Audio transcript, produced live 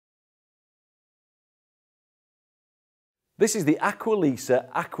This is the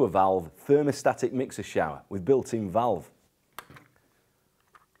Aqualisa Aquavalve thermostatic mixer shower with built-in valve.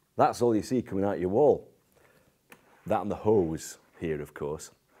 That's all you see coming out your wall. That and the hose here, of course.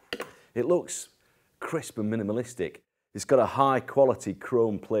 It looks crisp and minimalistic. It's got a high quality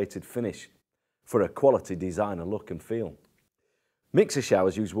chrome plated finish for a quality designer look and feel. Mixer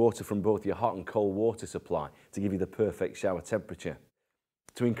showers use water from both your hot and cold water supply to give you the perfect shower temperature.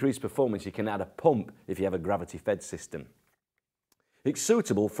 To increase performance, you can add a pump if you have a gravity-fed system. It's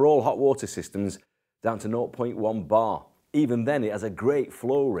suitable for all hot water systems down to 0.1 bar. Even then, it has a great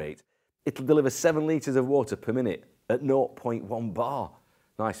flow rate. It'll deliver 7 litres of water per minute at 0.1 bar.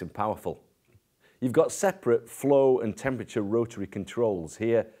 Nice and powerful. You've got separate flow and temperature rotary controls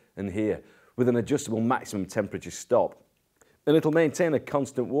here and here with an adjustable maximum temperature stop. And it'll maintain a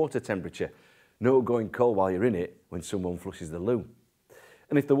constant water temperature. No going cold while you're in it when someone flushes the loo.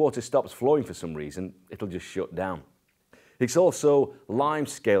 And if the water stops flowing for some reason, it'll just shut down. It's also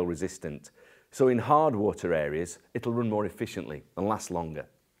limescale resistant, so in hard water areas, it'll run more efficiently and last longer.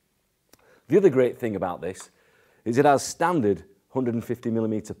 The other great thing about this is it has standard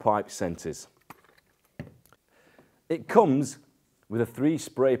 150mm pipe centres. It comes with a 3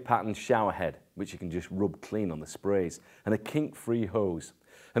 spray pattern shower head, which you can just rub clean on the sprays, and a kink-free hose.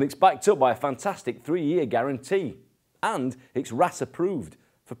 And it's backed up by a fantastic 3-year guarantee, and it's RAS approved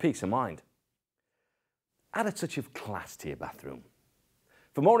for peace of mind. Add a touch of class to your bathroom.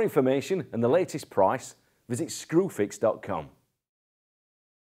 For more information and the latest price, visit Screwfix.com.